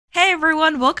Hey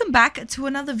everyone, welcome back to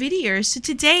another video. So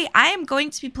today I am going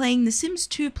to be playing The Sims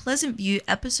 2 Pleasantview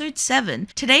episode 7.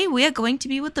 Today we are going to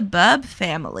be with the Burb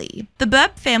family. The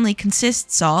Burb family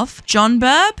consists of John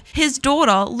Burb, his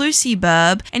daughter Lucy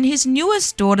Burb, and his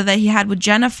newest daughter that he had with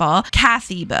Jennifer,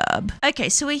 Kathy Burb. Okay,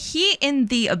 so we're here in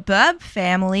the Burb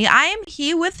family. I am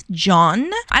here with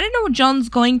John. I don't know what John's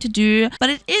going to do, but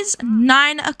it is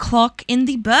 9 o'clock in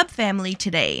the Burb family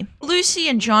today. Lucy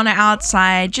and John are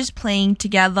outside just playing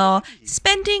together,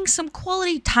 spending some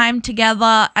quality time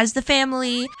together as the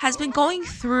family has been going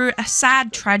through a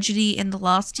sad tragedy in the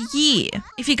last year.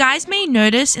 If you guys may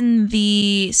notice in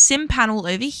the sim panel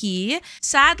over here,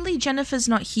 sadly Jennifer's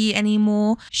not here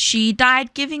anymore. She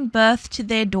died giving birth to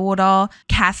their daughter,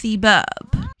 Kathy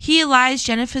Burb. Here lies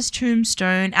Jennifer's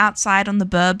tombstone outside on the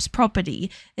Burb's property.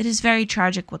 It is very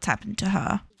tragic what's happened to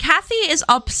her. Kathy is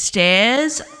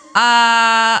upstairs.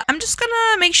 I'm just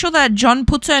gonna make sure that John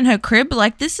puts her in her crib.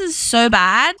 Like, this is so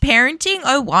bad. Parenting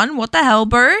 01, what the hell,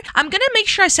 bro? I'm gonna make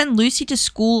sure I send Lucy to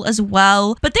school as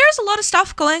well. But there's a lot of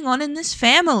stuff going on in this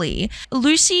family.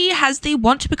 Lucy has the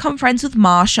want to become friends with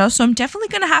Marsha, so I'm definitely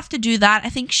gonna have to do that. I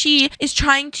think she is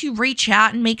trying to reach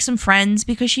out and make some friends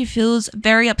because she feels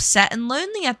very upset and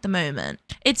lonely at the moment.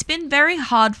 It's been very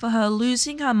hard for her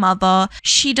losing her mother.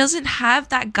 She doesn't have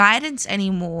that guidance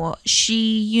anymore.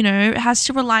 She, you know, has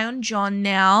to rely on John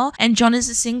now, and John is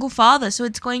a single father, so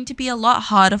it's going to be a lot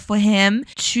harder for him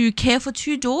to care for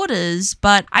two daughters.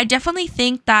 But I definitely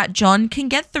think that John can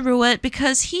get through it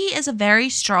because he is a very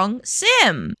strong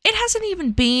sim. It hasn't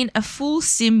even been a full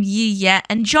sim year yet,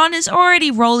 and John is already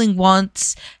rolling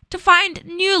once to find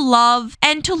new love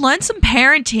and to learn some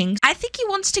parenting. I think he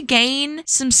wants to gain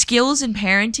some skills in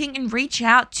parenting and reach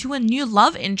out to a new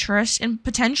love interest and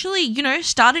potentially, you know,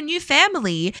 start a new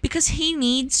family because he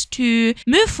needs to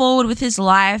move forward with his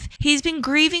life. He's been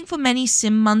grieving for many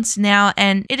sim months now,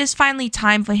 and it is finally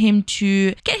time for him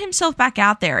to get himself back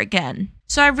out there again.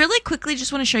 So I really quickly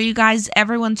just want to show you guys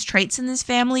everyone's traits in this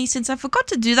family since I forgot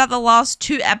to do that the last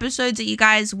 2 episodes that you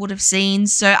guys would have seen.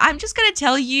 So I'm just going to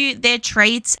tell you their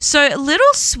traits. So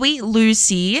little sweet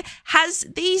Lucy has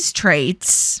these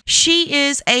traits. She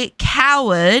is a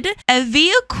coward, a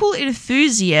vehicle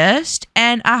enthusiast,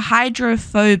 and a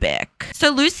hydrophobic. So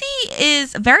Lucy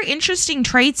is very interesting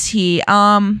traits here.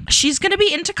 She's going to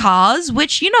be into cars,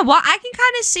 which, you know what, I can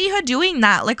kind of see her doing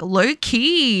that, like low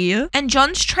key. And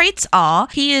John's traits are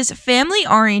he is family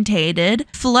orientated,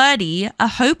 flirty, a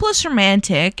hopeless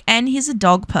romantic, and he's a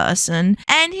dog person.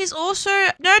 And he's also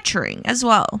nurturing as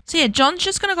well. So yeah, John's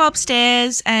just gonna go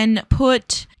upstairs and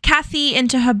put Kathy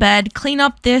into her bed, clean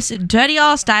up this dirty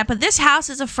ass diaper. This house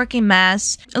is a freaking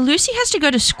mess. Lucy has to go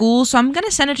to school, so I'm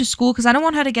gonna send her to school because I don't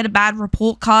want her to get a bad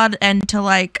report card and to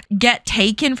like get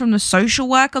taken from the social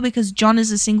worker because John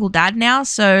is a single dad now.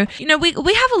 So, you know, we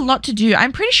have a lot to do.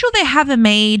 I'm pretty sure they have a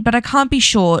maid, but I can't be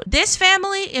sure. This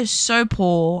family is so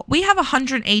poor. We have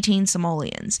 118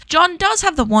 simoleons. John does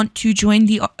have the want to join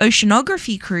the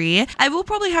oceanography career. I will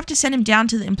probably have to send him down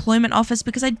to the employment office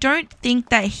because I don't think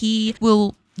that he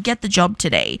will get the job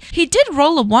today. He did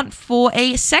roll a want for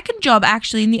a second job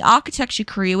actually in the architecture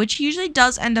career, which he usually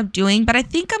does end up doing, but I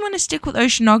think I'm going to stick with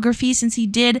oceanography since he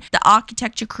did the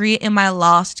architecture career in my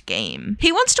last game.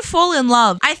 He wants to fall in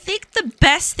love. I think the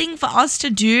best thing for us to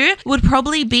do would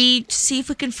probably be to see if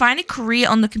we can find a career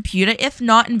on the computer. If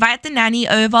not, invite the nanny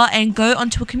over and go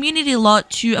onto a community lot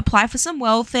to apply for some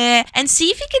welfare and see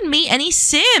if he can meet any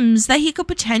sims that he could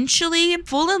potentially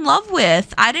fall in love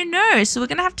with. I don't know, so we're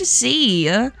going to have to see.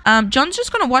 John's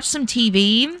just gonna watch some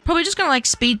TV. Probably just gonna like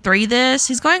speed through this.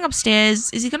 He's going upstairs.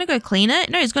 Is he gonna go clean it?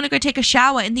 No, he's gonna go take a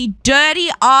shower in the dirty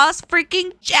ass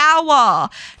freaking shower.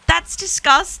 That's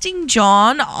disgusting,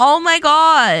 John. Oh my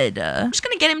god. I'm just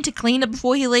gonna get him to clean it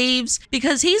before he leaves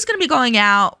because he's gonna be going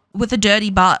out with a dirty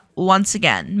butt once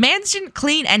again. Mans didn't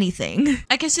clean anything.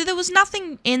 Okay, so there was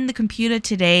nothing in the computer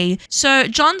today. So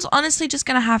John's honestly just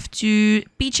gonna have to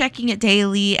be checking it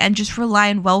daily and just rely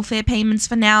on welfare payments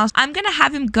for now. I'm gonna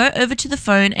have him go over to the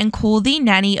phone and call the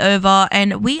nanny over,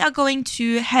 and we are going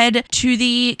to head to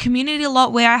the community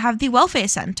lot where I have the welfare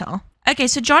center. Okay,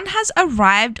 so John has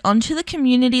arrived onto the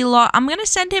community lot. I'm going to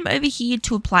send him over here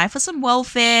to apply for some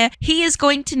welfare. He is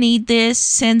going to need this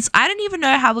since I don't even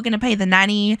know how we're going to pay the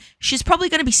nanny. She's probably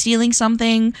going to be stealing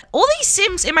something. All these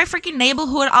sims in my freaking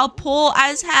neighborhood are poor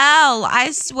as hell, I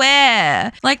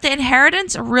swear. Like, the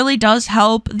inheritance really does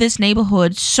help this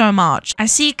neighborhood so much. I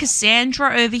see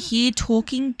Cassandra over here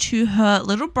talking to her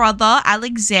little brother,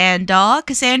 Alexander.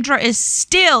 Cassandra is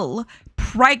still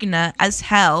pregnant as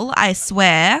hell, I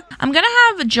swear. I'm gonna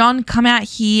have John come out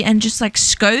here and just like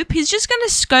scope. He's just gonna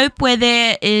scope where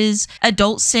there is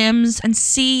adult Sims and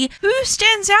see who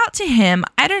stands out to him.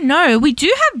 I don't know. We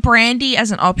do have Brandy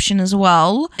as an option as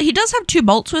well. He does have 2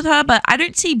 bolts with her, but I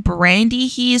don't see Brandy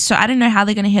here, so I don't know how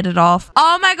they're gonna hit it off.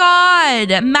 Oh my god,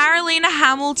 Marilena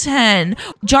Hamilton.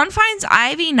 John finds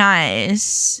Ivy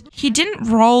nice. He didn't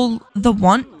roll the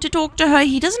want to talk to her.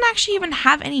 He doesn't actually even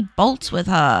have any bolts with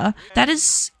her. That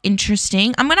is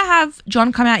interesting. I'm gonna have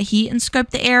John come out here and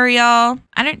scope the area.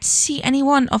 I don't see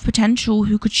anyone of potential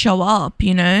who could show up,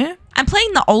 you know? I'm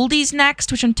playing the oldies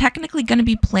next, which I'm technically going to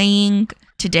be playing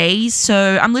today,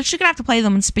 so I'm literally going to have to play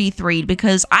them on speed 3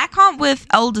 because I can't with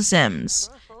elder Sims.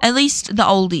 At least the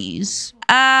oldies.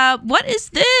 What is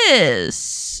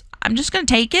this? I'm just going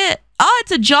to take it. Oh,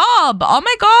 it's a job. Oh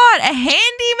my god, a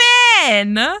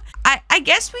handyman. I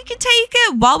guess we can take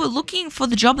it while we're looking for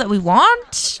the job that we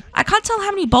want. I can't tell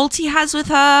how many bolts he has with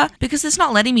her because it's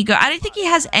not letting me go. I don't think he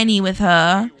has any with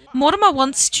her. Mortimer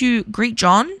wants to greet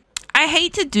John. I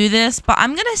hate to do this, but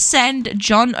I'm going to send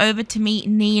John over to meet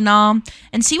Nina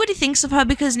and see what he thinks of her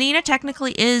because Nina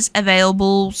technically is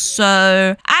available.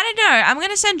 So, I don't know. I'm going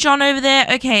to send John over there.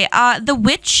 Okay, the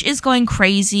witch is going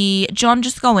crazy. John,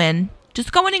 just go in.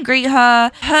 Just go in and greet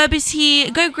her. Herb is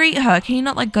here. Go greet her. Can you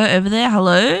not like go over there?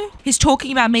 Hello? He's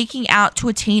talking about making out to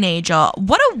a teenager.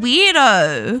 What a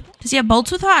weirdo. Does he have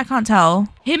bolts with her? I can't tell.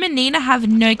 Him and Nina have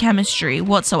no chemistry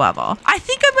whatsoever. I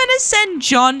think I'm gonna send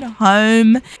John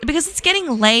home because it's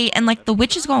getting late and like the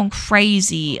witch is going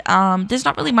crazy. There's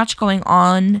not really much going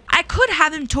on. I could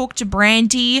have him talk to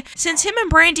Brandy since him and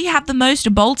Brandy have the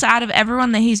most bolts out of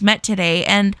everyone that he's met today.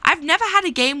 And I've never had a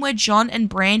game where John and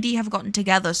Brandy have gotten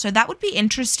together. So that would be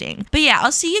interesting. But yeah,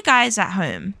 I'll see you guys at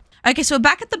home. Okay, so we're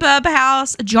back at the Burb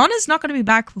house. John is not going to be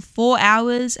back for 4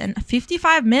 hours and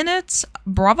 55 minutes.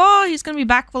 Bravo, he's going to be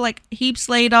back for like heaps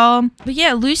later. But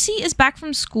yeah, Lucy is back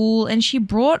from school and she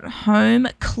brought home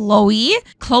Chloe.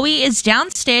 Chloe is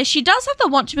downstairs. She does have the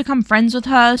want to become friends with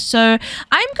her. So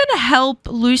I'm going to help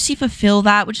Lucy fulfill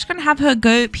that. We're just going to have her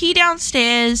go pee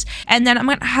downstairs. And then I'm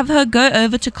going to have her go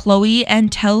over to Chloe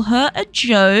and tell her a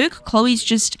joke. Chloe's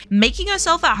just making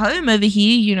herself at home over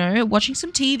here, you know, watching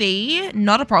some TV.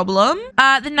 Not a problem.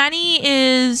 The nanny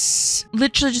is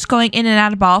literally just going in and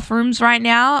out of bathrooms right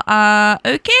now.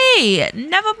 Okay,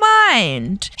 never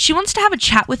mind. She wants to have a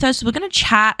chat with us, so we're gonna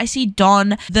chat. I see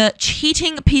Don, the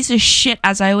cheating piece of shit,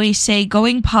 as I always say,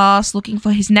 going past looking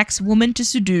for his next woman to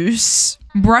seduce,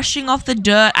 brushing off the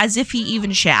dirt as if he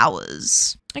even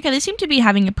showers. Okay, they seem to be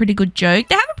having a pretty good joke.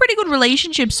 They have a pretty good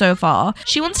relationship so far.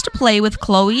 She wants to play with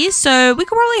Chloe, so we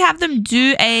could probably have them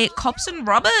do a cops and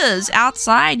robbers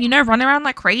outside, you know, run around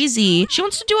like crazy. She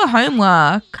wants to do her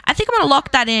homework. I think I'm gonna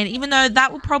lock that in, even though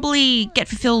that will probably get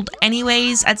fulfilled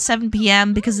anyways at 7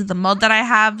 p.m. because of the mod that I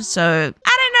have, so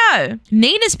I don't know.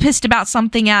 Nina's pissed about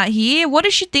something out here. What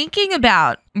is she thinking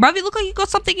about? Bruv, you look like you got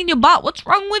something in your butt. What's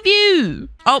wrong with you?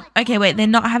 Oh, okay, wait. They're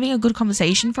not having a good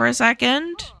conversation for a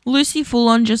second. Lucy full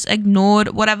on just ignored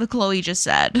whatever Chloe just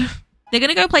said. They're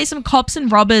gonna go play some cops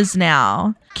and robbers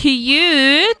now.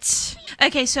 Cute.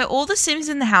 Okay, so all the Sims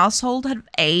in the household have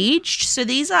aged. So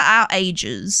these are our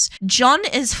ages. John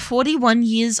is 41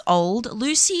 years old.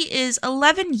 Lucy is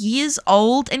 11 years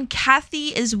old. And Kathy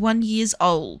is 1 year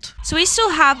old. So we still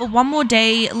have one more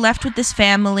day left with this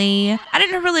family. I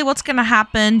don't know really what's going to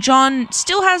happen. John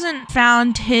still hasn't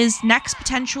found his next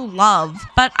potential love.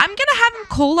 But I'm going to have him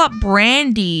call up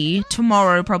Brandy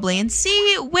tomorrow probably and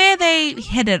see where they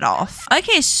hit it off.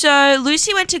 Okay, so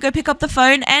Lucy went to go pick up the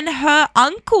phone and her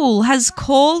uncle has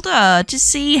called her to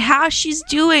see how she's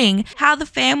doing, how the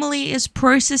family is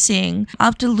processing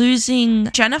after losing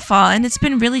Jennifer, and it's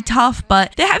been really tough,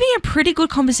 but they're having a pretty good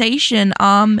conversation.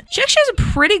 She actually has a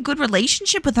pretty good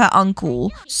relationship with her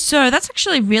uncle, so that's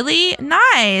actually really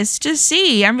nice to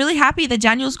see. I'm really happy that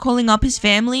Daniel's calling up his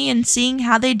family and seeing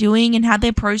how they're doing and how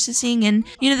they're processing, and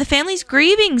you know, the family's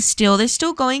grieving still. They're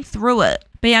still going through it.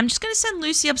 But yeah, I'm just going to send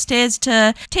Lucy upstairs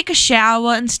to take a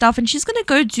shower and stuff, and she's going to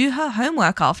go do her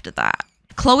homework after that.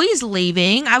 Chloe's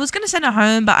leaving. I was going to send her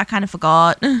home, but I kind of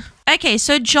forgot. Okay,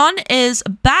 so John is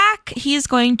back. He is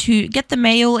going to get the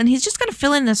mail and he's just going to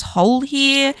fill in this hole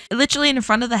here, literally in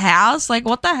front of the house. Like,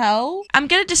 what the hell? I'm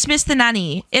going to dismiss the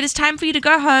nanny. It is time for you to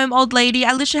go home, old lady.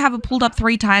 I literally have it pulled up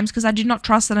 3 times because I do not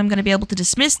trust that I'm going to be able to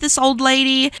dismiss this old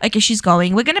lady. Okay, she's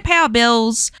going. We're going to pay our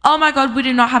bills. Oh my God, we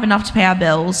do not have enough to pay our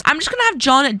bills. I'm just going to have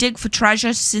John dig for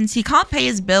treasure since he can't pay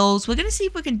his bills. We're going to see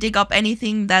if we can dig up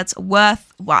anything that's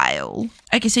worthwhile.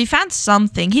 Okay, so he found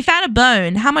something. He found a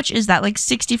bone. How much is that? Like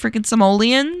 60 freaking 200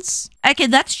 simoleons. Okay,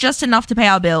 that's just enough to pay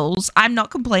our bills. I'm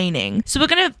not complaining. So we're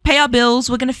gonna pay our bills.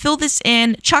 We're gonna fill this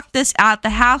in, chuck this out.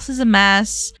 The house is a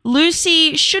mess.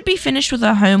 Lucy should be finished with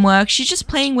her homework. She's just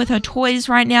playing with her toys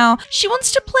right now. She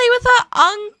wants to play with her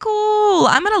uncle.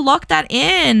 I'm gonna lock that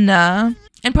in.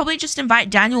 And probably just invite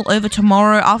Daniel over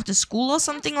tomorrow after school or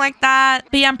something like that.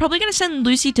 But yeah, I'm probably going to send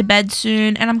Lucy to bed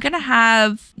soon. And I'm going to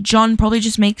have John probably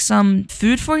just make some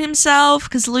food for himself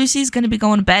because Lucy's going to be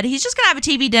going to bed. He's just going to have a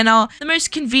TV dinner. The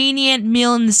most convenient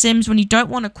meal in The Sims when you don't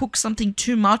want to cook something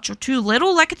too much or too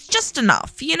little. Like, it's just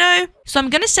enough, you know? So I'm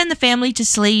going to send the family to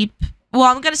sleep. Well,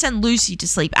 I'm going to send Lucy to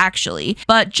sleep, actually.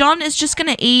 But John is just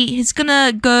going to eat. He's going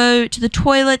to go to the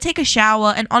toilet, take a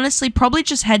shower, and honestly, probably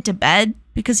just head to bed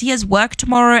because he has work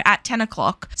tomorrow at 10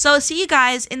 o'clock. So I'll see you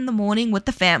guys in the morning with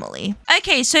the family.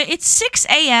 Okay, so it's 6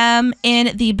 a.m.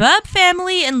 in the Burb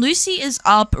family, and Lucy is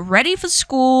up, ready for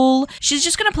school. She's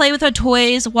just going to play with her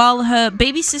toys while her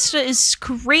baby sister is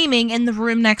screaming in the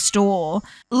room next door.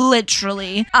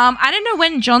 Literally. I don't know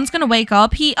when John's going to wake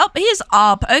up. He is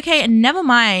up. Okay, never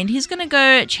mind. He's going to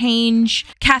go change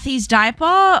Kathy's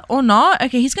diaper or not.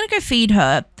 Okay, he's going to go feed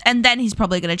her, and then he's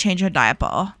probably going to change her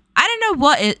diaper. I don't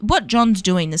know what John's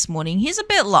doing this morning. He's a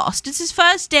bit lost. It's his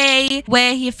first day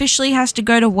where he officially has to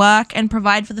go to work and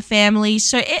provide for the family.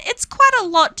 So it's quite a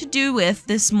lot to do with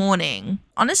this morning.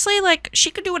 Honestly, like,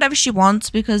 she could do whatever she wants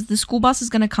because the school bus is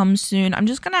going to come soon. I'm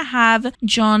just going to have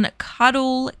John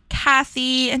cuddle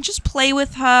Kathy and just play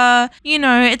with her. You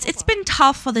know, it's been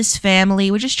tough for this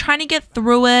family. We're just trying to get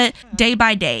through it day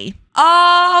by day.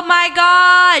 Oh my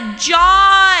god,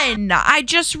 John! I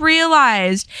just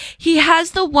realized he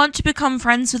has the want to become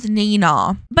friends with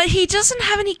Nina, but he doesn't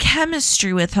have any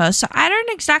chemistry with her, so I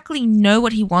don't exactly know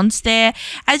what he wants there.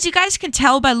 As you guys can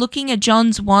tell by looking at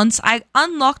John's wants, I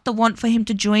unlocked the want for him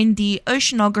to join the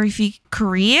oceanography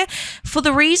career for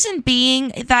the reason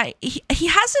being that he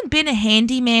hasn't been a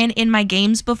handyman in my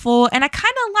games before, and I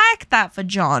kind of like that for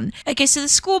John. Okay, so the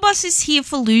school bus is here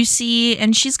for Lucy,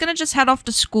 and she's gonna just head off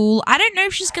to school. I don't know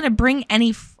if she's going to bring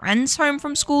any friends home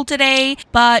from school today,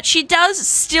 but she does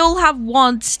still have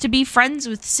wants to be friends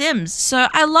with Sims. So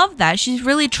I love that. She's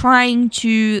really trying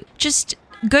to just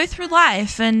go through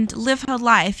life and live her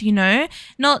life, you know,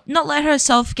 not let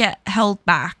herself get held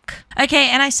back. Okay,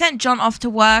 and I sent John off to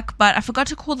work, but I forgot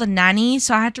to call the nanny,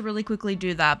 so I had to really quickly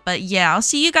do that. But yeah, I'll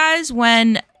see you guys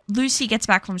when Lucy gets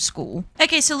back from school.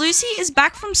 Okay, so Lucy is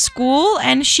back from school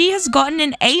and she has gotten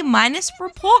an A-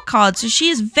 report card, so she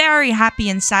is very happy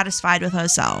and satisfied with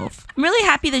herself. I'm really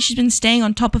happy that she's been staying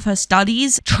on top of her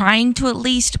studies, trying to at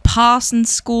least pass in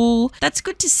school. That's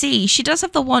good to see. She does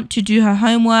have the want to do her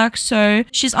homework, so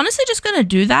she's honestly just gonna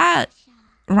do that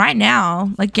right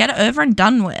now. Like, get it over and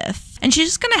done with. And she's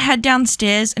just gonna head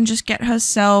downstairs and just get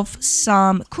herself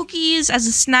some cookies as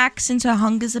a snack since her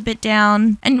hunger's a bit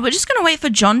down. And we're just gonna wait for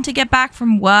John to get back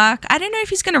from work. I don't know if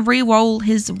he's gonna re-roll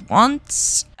his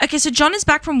wants. Okay, so John is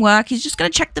back from work. He's just gonna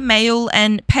check the mail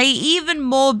and pay even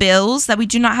more bills that we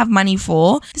do not have money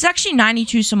for. There's actually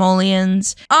 92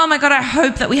 simoleons. Oh my god, I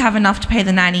hope that we have enough to pay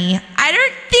the nanny. I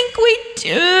don't think we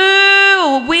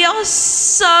do. We are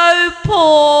so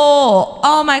poor.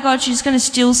 Oh my god, she's gonna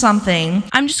steal something.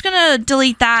 I'm just gonna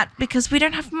delete that because we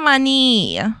don't have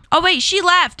money. Oh wait, she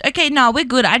left. Okay, no, we're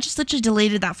good. I just literally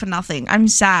deleted that for nothing. I'm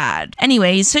sad.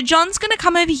 Anyways, so John's gonna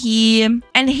come over here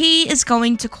and he is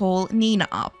going to call Nina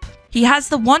up. He has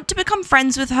the want to become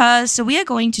friends with her, so we are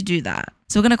going to do that.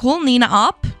 So we're gonna call Nina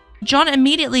up. John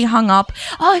immediately hung up.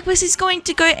 Oh, I guess he's going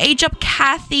to go age up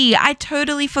Kathy. I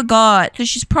totally forgot. Because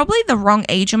she's probably the wrong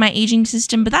age on my aging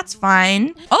system, but that's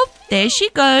fine. Oh, there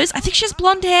she goes. I think she has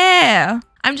blonde hair.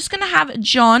 I'm just gonna have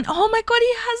John. Oh my god,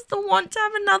 he has the want to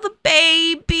have another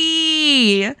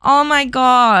baby. Oh my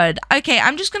god. Okay,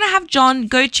 I'm just gonna have John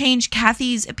go change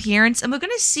Kathy's appearance and we're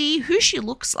gonna see who she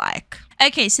looks like.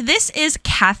 Okay, so this is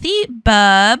Kathy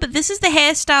Burb. This is the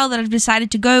hairstyle that I've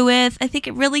decided to go with. I think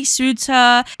it really suits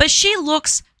her, but she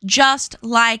looks just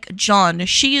like John.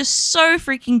 She is so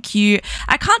freaking cute.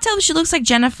 I can't tell if she looks like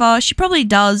Jennifer. She probably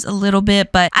does a little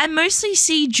bit, but I mostly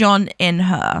see John in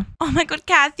her. Oh my god,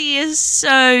 Kathy is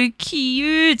so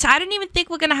cute. I don't even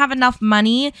think we're gonna have enough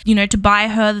money, you know, to buy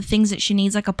her the things that she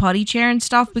needs, like a potty chair and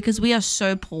stuff, because we are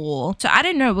so poor. So I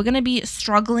don't know, we're gonna be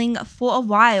struggling for a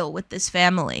while with this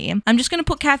family. I'm just gonna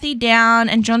put Kathy down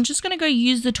and John's just gonna go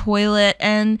use the toilet,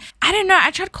 and I don't know,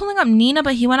 I tried calling up Nina,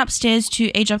 but he went upstairs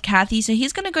to age up Kathy, so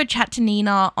he's gonna go chat to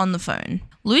Nina on the phone.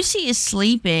 Lucy is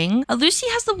sleeping. Lucy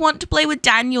has the want to play with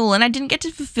Daniel, and I didn't get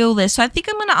to fulfill this, so I think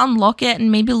I'm going to unlock it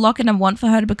and maybe lock in a want for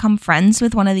her to become friends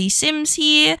with one of these Sims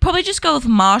here. Probably just go with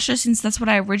Marsha, since that's what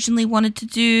I originally wanted to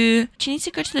do. She needs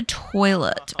to go to the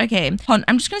toilet. Okay, hold on.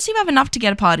 I'm just going to see if I have enough to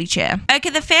get a party chair. Okay,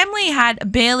 the family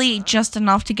had barely just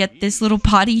enough to get this little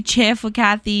party chair for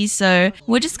Kathy, so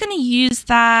we're just going to use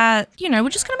that. You know, we're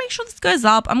just going to make sure this goes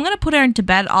up. I'm going to put her into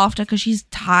bed after because she's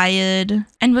tired,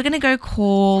 and we're going to go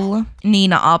call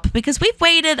Nina up because we've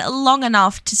waited long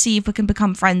enough to see if we can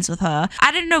become friends with her.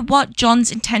 I don't know what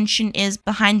John's intention is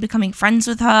behind becoming friends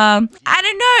with her. I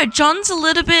don't know. John's a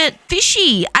little bit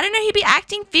fishy. I don't know. He'd be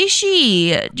acting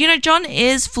fishy. You know, John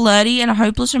is flirty and a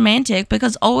hopeless romantic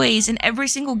because always in every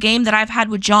single game that I've had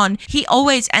with John, he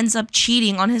always ends up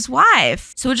cheating on his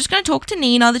wife. So we're just going to talk to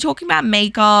Nina. They're talking about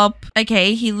makeup.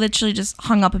 Okay, he literally just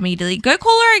hung up immediately. Go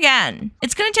call her again.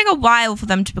 It's going to take a while for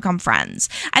them to become friends.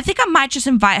 I think I might just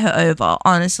invite her over,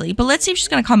 honestly. But let's see if she's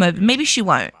going to come over. Maybe she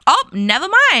won't. Oh, never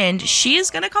mind. She is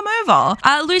going to come over.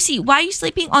 Lucy, why are you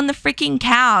sleeping on the freaking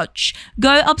couch?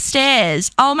 Go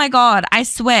upstairs. Oh my God, I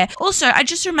swear. Also, I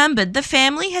just remembered the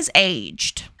family has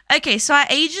aged. Okay, so our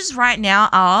ages right now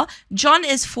are John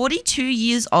is 42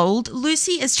 years old,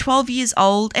 Lucy is 12 years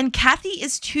old, and Kathy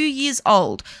is 2 years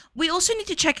old. We also need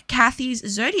to check Kathy's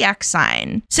zodiac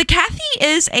sign. So Kathy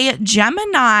is a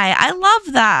Gemini. I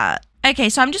love that. Okay,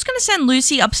 so I'm just going to send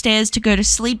Lucy upstairs to go to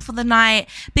sleep for the night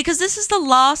because this is the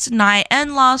last night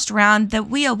and last round that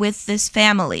we are with this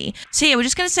family. So yeah, we're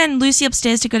just going to send Lucy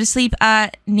upstairs to go to sleep.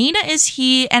 Nina is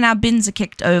here and our bins are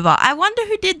kicked over. I wonder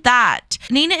who did that.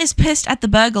 Nina is pissed at the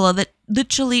burglar that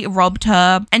literally robbed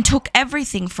her and took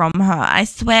everything from her. I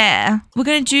swear. We're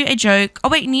going to do a joke. Oh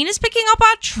wait, Nina's picking up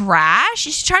our trash?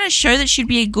 She's trying to show that she'd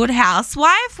be a good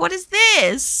housewife? What is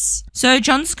this? So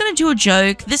John's going to do a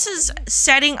joke. This is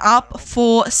setting up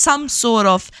for some sort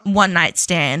of one night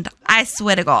stand. I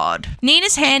swear to God.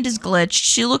 Nina's hand is glitched.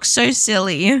 She looks so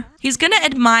silly. He's going to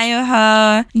admire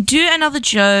her, do another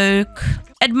joke,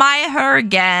 admire her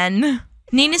again.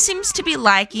 Nina seems to be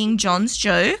liking John's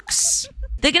jokes.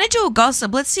 They're going to do a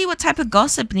gossip. Let's see what type of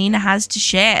gossip Nina has to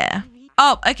share.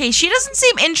 Oh, okay. She doesn't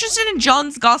seem interested in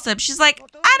John's gossip. She's like,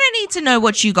 I don't need to know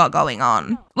what you got going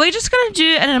on. We're just going to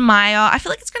do an admire. I feel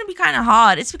like it's going to be kind of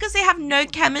hard. It's because they have no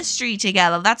chemistry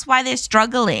together. That's why they're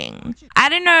struggling. I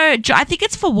don't know. I think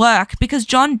it's for work because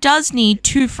John does need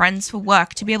 2 friends for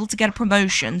work to be able to get a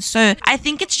promotion. So I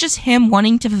think it's just him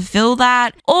wanting to fulfill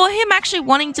that or him actually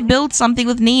wanting to build something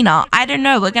with Nina. I don't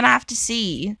know. We're going to have to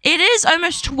see. It is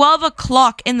almost 12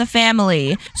 o'clock in the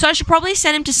family. So I should probably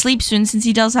send him to sleep soon since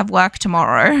he does have work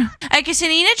tomorrow. Okay, so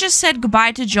Nina just said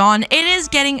goodbye to John. It is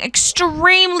getting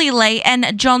extremely late and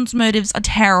John's motives are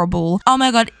terrible. Oh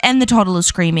my God, and the toddler is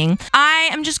screaming. I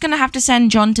am just gonna have to send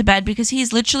John to bed because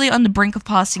he's literally on the brink of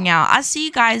passing out. I'll see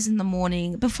you guys in the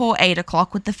morning before 8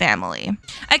 o'clock with the family.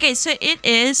 Okay, so it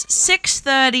is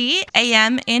 6:30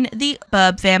 a.m. in the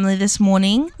Burb family this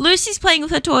morning. Lucy's playing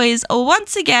with her toys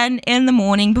once again in the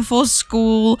morning before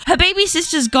school. Her baby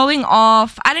sister's going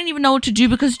off. I don't even know what to do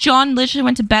because John literally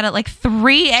went to bed at like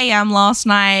 3 a.m. last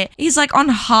night. He's like on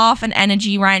half an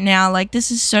energy right now. Like, this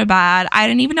is so bad. I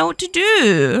don't even know what to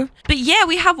do. But yeah,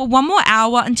 we have 1 more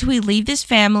hour until we leave this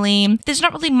family. There's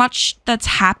not really much that's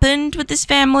happened with this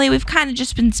family. We've kind of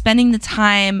just been spending the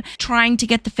time trying to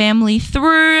get the family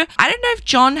through. I don't know if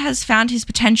John has found his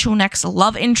potential next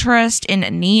love interest in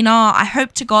Nina. I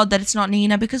hope to God that it's not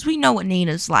Nina because we know what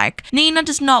Nina's like. Nina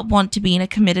does not want to be in a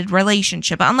committed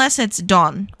relationship unless it's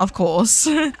Don, of course.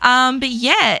 But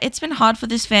yeah, it's been hard for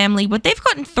this family, but they've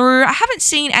gotten through. I haven't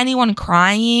seen anyone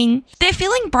crying. They're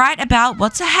feeling bright about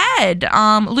what's ahead.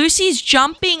 Lucy's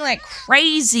jumping like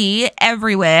crazy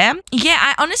everywhere. Yeah,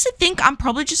 I honestly think I'm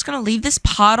probably just gonna leave this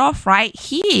part off right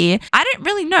here. I don't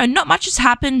really know. Not much has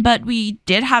happened, but we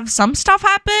did have some stuff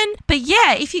happen. But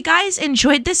yeah, if you guys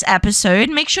enjoyed this episode,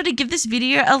 make sure to give this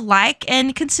video a like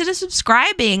and consider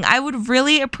subscribing. I would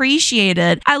really appreciate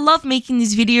it. I love making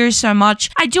these videos so much.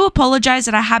 I do apologize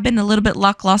that I have been a little bit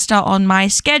lackluster on my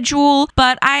schedule,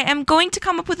 but I am going to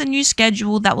come up with a new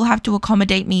schedule that will have to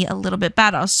accommodate me a little bit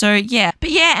better. So yeah, but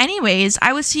yeah, anyways,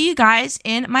 I will see you guys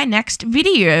in my next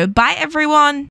video. Bye everyone.